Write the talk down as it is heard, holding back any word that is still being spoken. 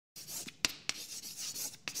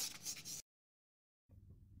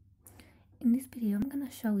in this video I'm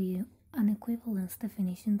gonna show you an equivalence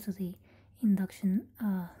definition to the induction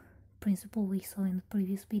principle we saw in the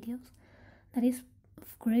previous videos that is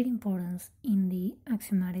of great importance in the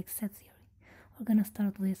axiomatic set theory. We're gonna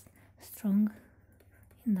start with strong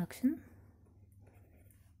induction.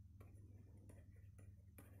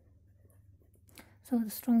 So the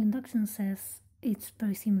strong induction says it's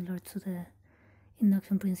very similar to the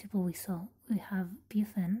induction principle we saw. We have P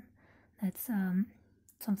of n, that's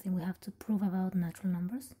something we have to prove about natural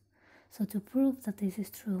numbers. So to prove that this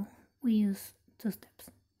is true, we use two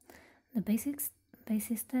steps. The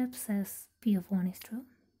basic step says P of 1 is true,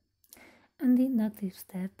 and the inductive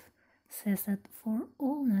step says that for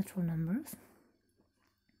all natural numbers,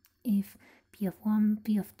 if P of 1,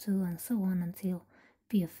 P of 2, and so on until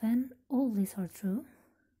P of n, all these are true,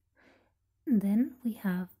 then we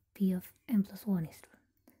have P of n plus 1 is true.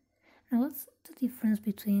 Now what's the difference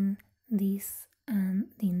between this and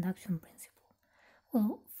the induction principle?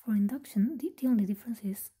 Well, for induction, the only difference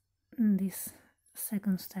is in this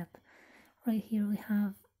second step. Right here we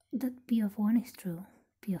have that P of 1 is true,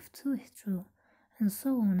 P of 2 is true, and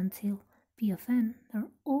so on until P of n, they're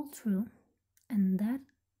all true, and that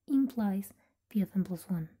implies P of n plus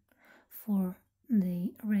 1. For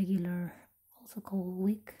the regular, also called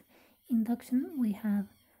weak induction, we have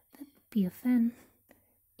that P of n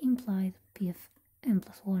implied P of n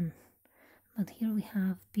plus 1. But here we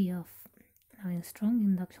have P of, now in strong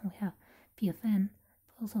induction we have P of n,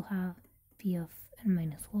 but also have P of n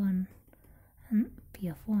minus 1 and P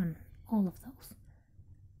of 1, all of those.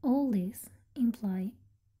 All this implies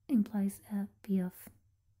P of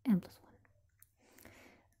n plus 1.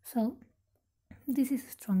 So this is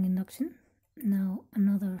a strong induction. Now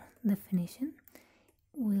another definition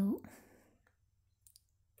will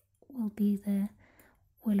be the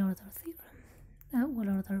Order Theorem,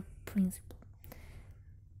 Order principle.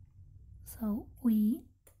 So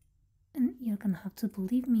and you're gonna have to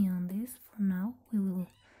believe me on this for now, we will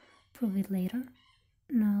prove it later.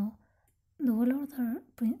 Now the Order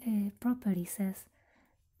property says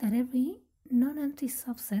that every non-empty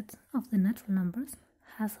subset of the natural numbers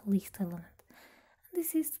has a least element.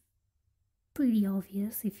 This is pretty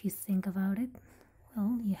obvious if you think about it.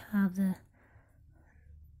 Well, you have the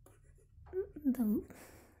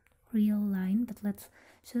real line, but let's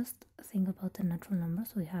just think about the natural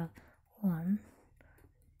numbers. We have 1,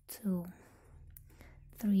 2,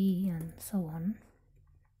 3, and so on.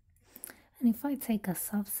 And if I take a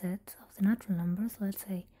subset of the natural numbers, let's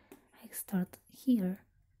say I start here,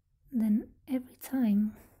 then every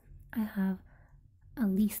time I have a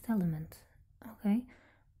least element, okay?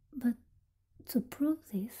 But to prove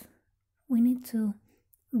this, we need to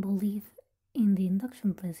believe in the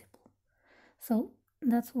induction principle. So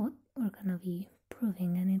that's what we're gonna be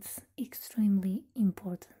proving, and it's extremely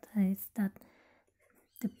important. And it's that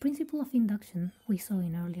the principle of induction we saw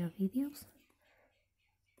in earlier videos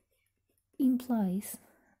implies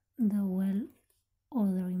the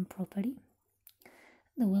well-ordering property.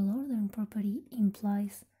 The well-ordering property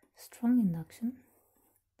implies strong induction,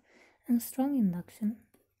 and strong induction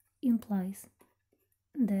implies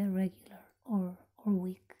the regular or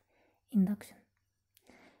weak induction.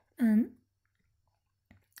 And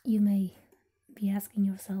you may be asking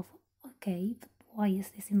yourself, okay, but why is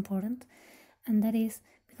this important? And that is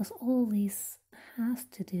because all this has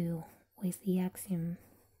to do with the axiom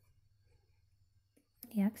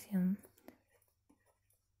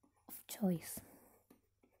of choice.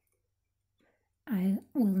 I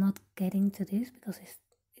will not get into this because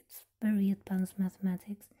it's very advanced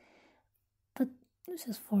mathematics, but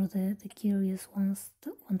just for the curious ones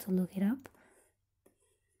that want to look it up.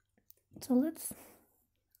 So let's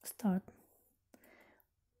start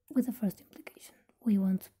with the first implication. We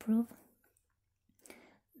want to prove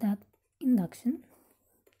that induction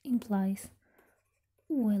implies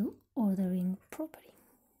well-ordering property.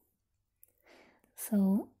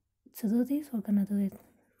 So to do this, we're gonna do it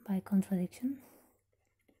by contradiction.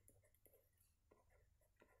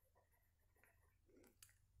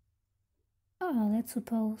 Let's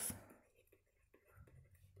suppose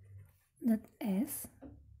that S,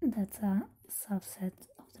 that's a subset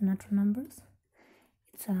of the natural numbers,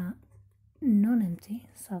 it's a non-empty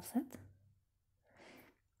subset.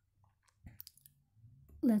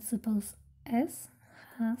 Let's suppose S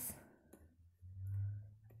has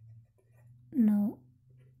no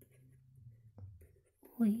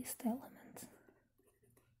least element.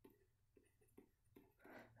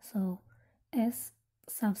 So S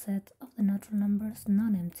subset of the natural numbers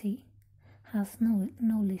non-empty has no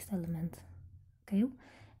least element, okay?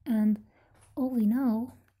 And all we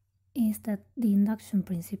know is that the induction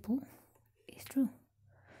principle is true.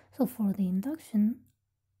 So for the induction,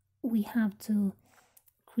 we have to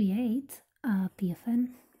create a PFN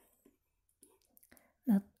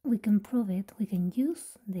that we can prove it. We can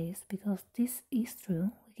use this because this is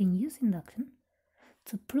true. We can use induction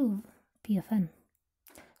to prove PFN.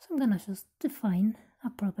 So I'm gonna just define a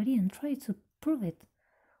property and try to prove it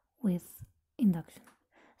with induction.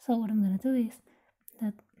 So what I'm gonna do is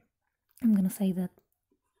that I'm gonna say that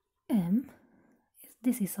M,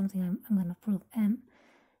 this is something I'm gonna prove, M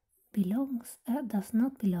does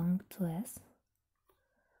not belong to S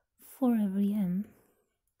for every M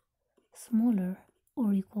smaller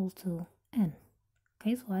or equal to N.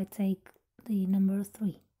 Okay, so I take the number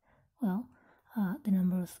 3. Well, the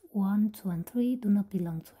numbers 1, 2, and 3 do not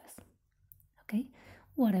belong to S. Okay,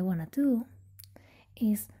 what I want to do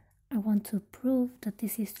is I want to prove that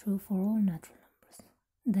this is true for all natural numbers.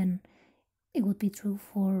 Then it would be true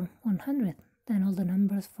for 100. Then all the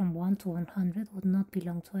numbers from 1 to 100 would not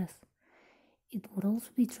belong to S. It would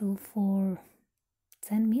also be true for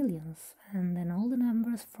 10 millions, and then all the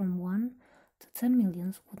numbers from 1 to 10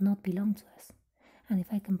 millions would not belong to S. And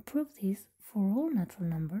if I can prove this for all natural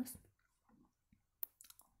numbers,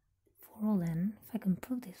 for all n, if I can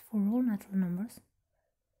prove this for all natural numbers,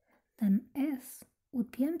 then S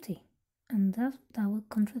would be empty, and that would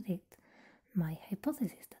contradict my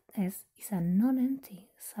hypothesis that S is a non-empty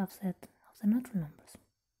subset of the natural numbers.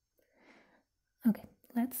 Okay,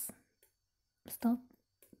 let's stop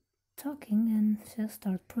talking and just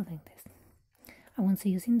start proving this. I want to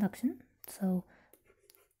use induction, so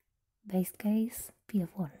base case P of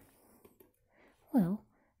 1. Well,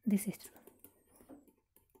 this is true.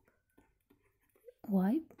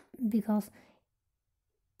 Why? Because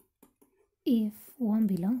if 1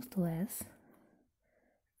 belongs to S,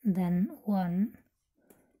 then 1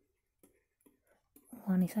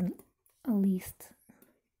 is a least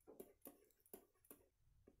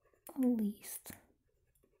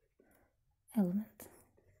element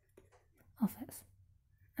of S,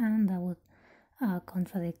 and that would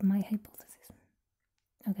contradict my hypothesis.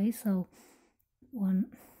 Okay, so 1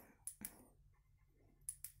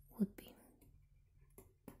 would be.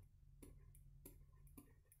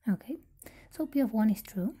 Okay, so P of 1 is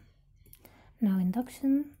true. Now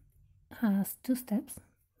induction has 2 steps,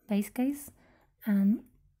 base case and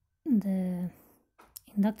the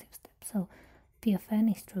inductive step. So P of n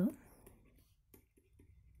is true.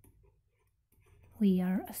 We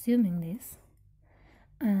are assuming this,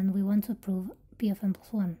 and we want to prove P of n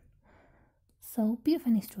plus 1. So P of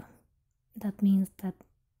n is true. That means that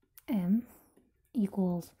m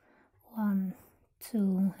equals 1,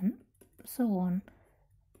 2, and so on,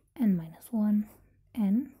 n minus 1,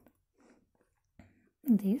 n.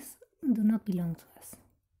 These do not belong to us.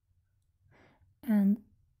 And,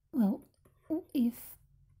 well, if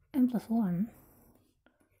n plus 1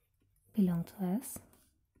 belong to S,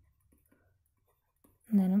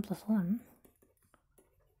 then n plus 1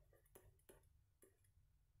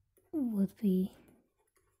 would be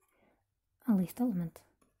a least element.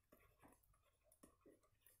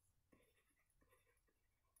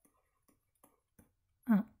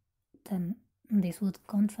 Then this would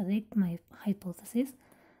contradict my hypothesis.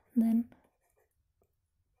 Then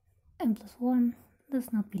n plus 1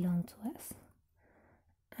 does not belong to S.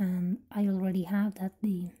 And I already have that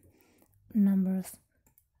the numbers,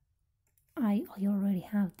 I already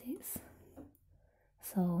have this.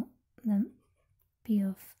 So then P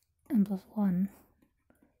of n plus 1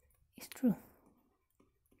 is true.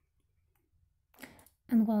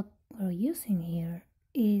 And what we're using here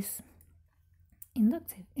is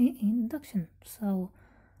induction. So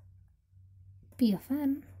P of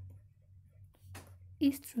n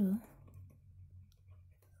is true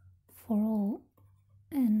for all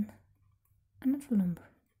n a natural number.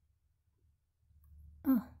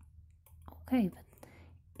 Oh, okay, but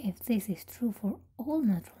if this is true for all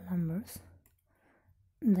natural numbers,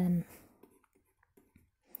 then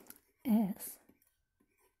S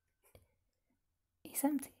is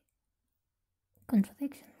empty.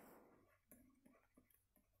 Contradiction.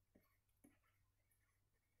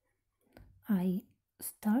 I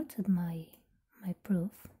started my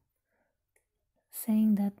proof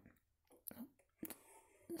saying that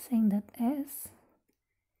S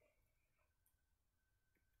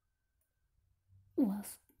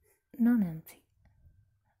was non-empty.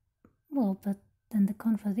 Well, but then the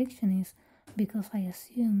contradiction is because I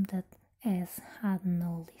assumed that S had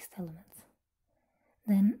no least elements.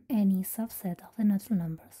 Then any subset of the natural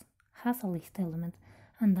numbers has a least element,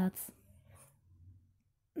 and that's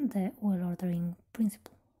the well-ordering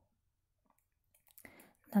principle.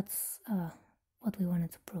 That's what we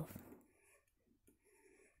wanted to prove.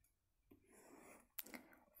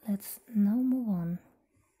 let's now move on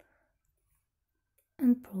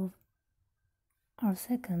and prove our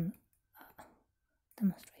second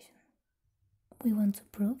demonstration. We want to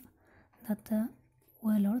prove that the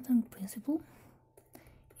well-ordered principle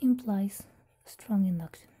implies strong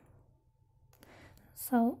induction.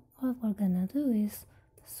 So what we're gonna do is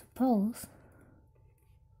suppose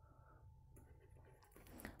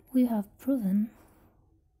we have proven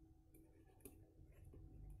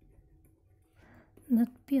that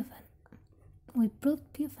P of n. We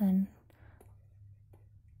proved P of n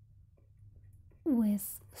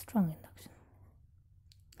with strong induction.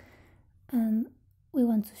 And we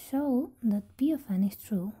want to show that P of n is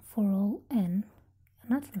true for all n a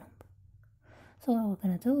natural number. So what we're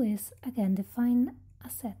going to do is, again, define a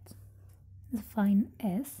set. Define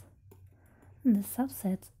S, the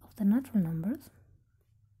subset of the natural numbers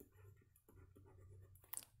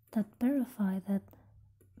that verify that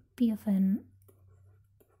P of n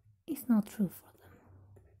is not true for them.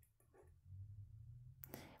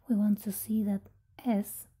 We want to see that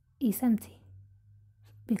S is empty,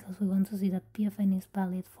 because we want to see that P of n is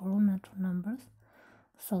valid for all natural numbers.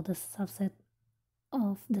 So the subset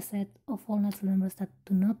of the set of all natural numbers that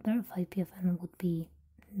do not verify P of n would be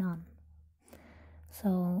none.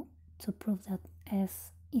 So to prove that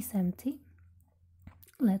S is empty,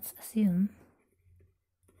 let's assume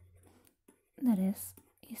that S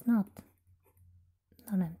is not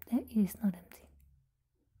empty.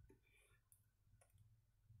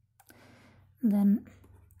 Then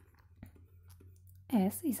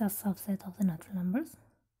S is a subset of the natural numbers.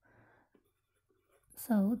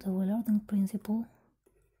 So the well-ordered principle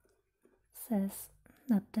says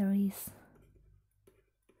that there is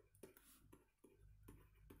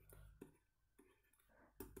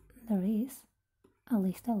a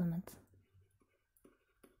least element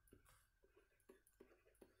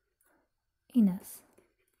in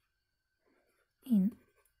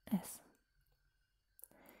S.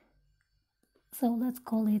 So let's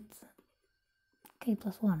call it k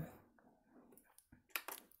plus 1.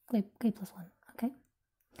 K plus 1, okay?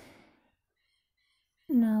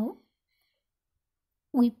 Now,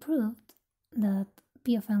 we proved that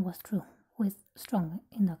P of n was true with strong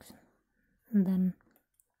induction. And then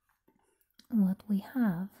what we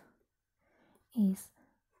have is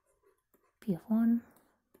P of 1,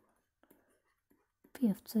 P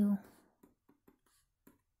of 2,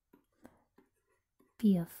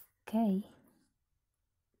 P of k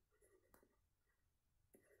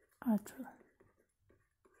are true.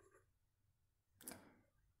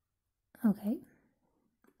 Okay,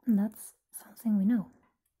 that's something we know.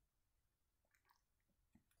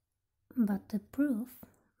 But the proof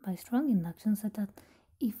by strong induction said that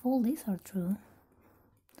if all these are true,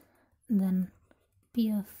 then P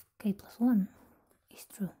of k plus 1 is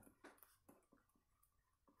true.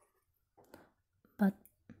 But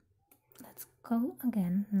let's go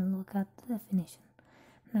again and look at the definition.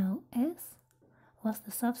 Now, S was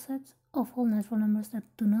the subset of all natural numbers that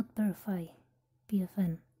do not verify P of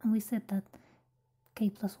n. And we said that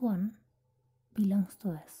k plus 1 belongs to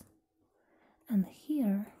S. And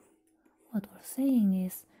here, what we're saying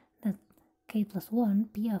is that k plus 1,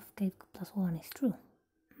 P of k plus 1 is true.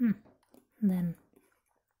 Then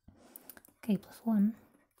k plus 1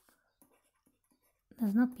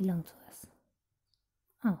 does not belong to S.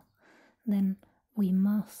 Oh, then we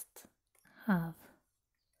must have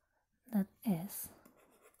that S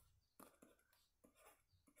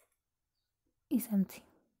is empty.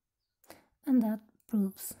 And that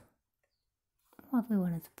proves what we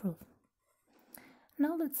wanted to prove.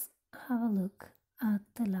 Now let's have a look at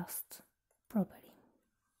the last property,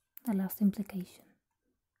 the last implication.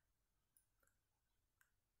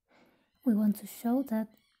 We want to show that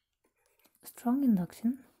strong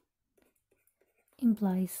induction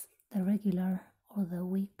implies the regular or the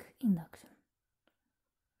weak induction.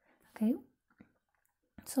 Okay,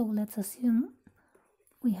 so let's assume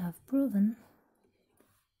we have proven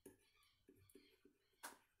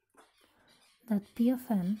that P of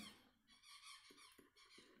n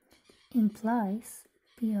implies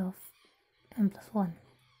P of n plus 1.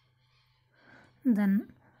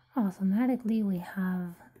 Then automatically we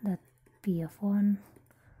have that P of 1,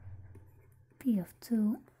 P of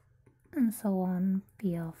 2, and so on,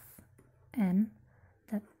 P of n,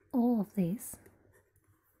 that all of these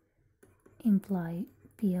imply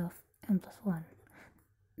P of n plus 1.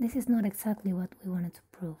 This is not exactly what we wanted to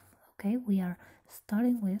prove, okay? We are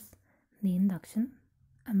starting with the induction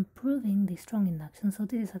and proving the strong induction. So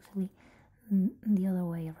this is actually the other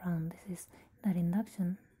way around. This is that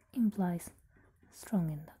induction implies strong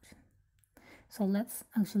induction. So let's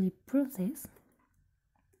actually prove this.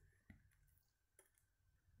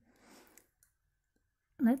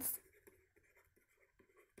 let's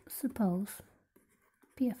suppose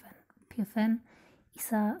Pfn. Pfn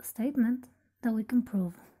is a statement that we can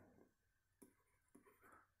prove.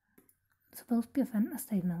 Suppose Pfn a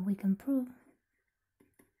statement we can prove.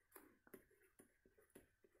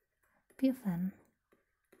 Pfn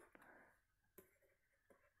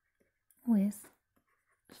with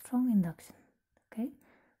strong induction, okay?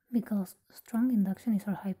 Because strong induction is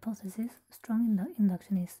our hypothesis, strong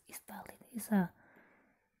induction is valid, is a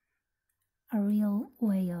real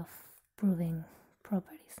way of proving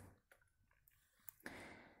properties.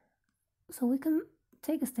 So we can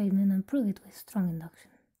take a statement and prove it with strong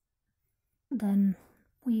induction. Then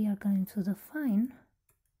we are going to define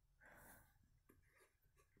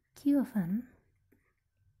Q of n.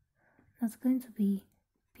 That's going to be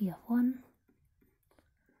P of 1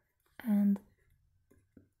 and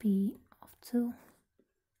P of 2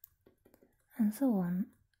 and so on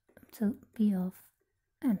to P of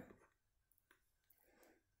n.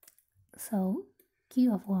 So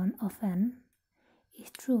Q of 1 of n is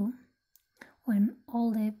true when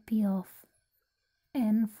all the P of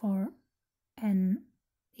n for n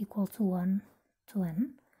equal to 1 to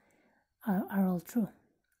n are all true.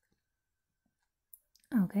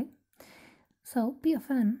 Okay, so P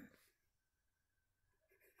of n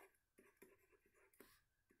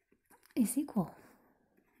is equal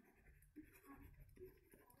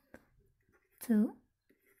to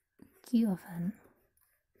Q of n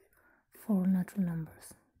for natural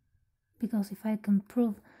numbers, because if I can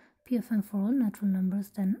prove P of n for all natural numbers,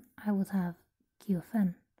 then I would have Q of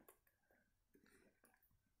n.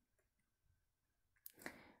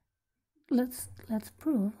 Let's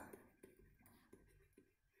prove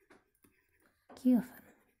Q of n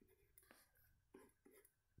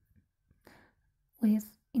with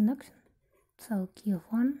induction. So Q of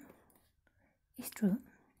 1 is true.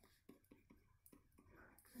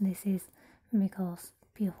 This is because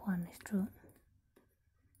P of 1 is true.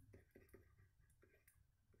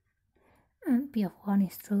 And P of 1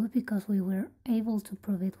 is true because we were able to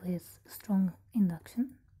prove it with strong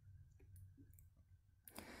induction.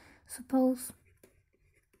 Suppose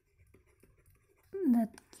that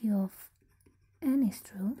Q of n is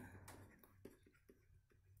true,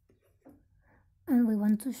 and we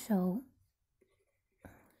want to show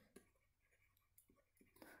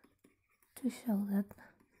that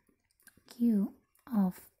Q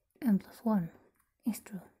of n plus 1 is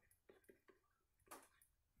true.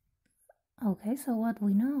 Okay, so what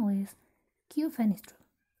we know is Q of n is true.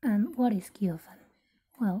 And what is Q of n?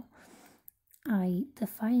 Well, I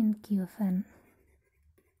define Q of n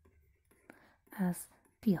as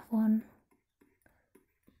P of 1,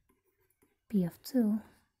 P of 2,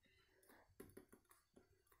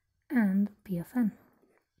 and P of n.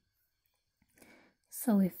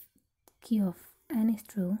 So if Q of n is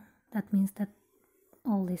true, that means that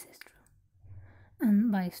all this is true.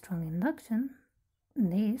 And by strong induction,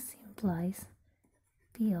 this implies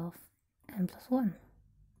P of n plus 1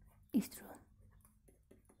 is true.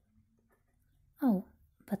 Oh,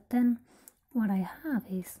 but then what I have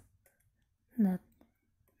is that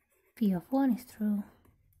P of 1 is true,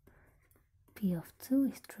 P of 2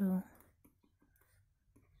 is true,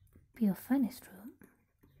 P of n is true,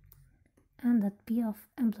 and that P of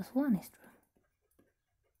n plus 1 is true.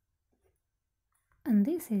 And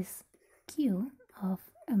this is Q of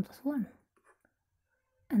n plus 1.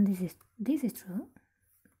 And this is true,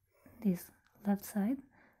 this left side,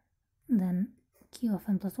 then Q of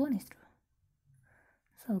n plus 1 is true.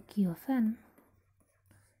 So Q of n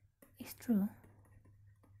is true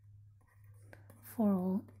for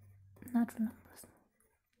all natural numbers,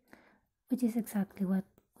 which is exactly what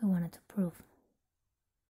we wanted to prove.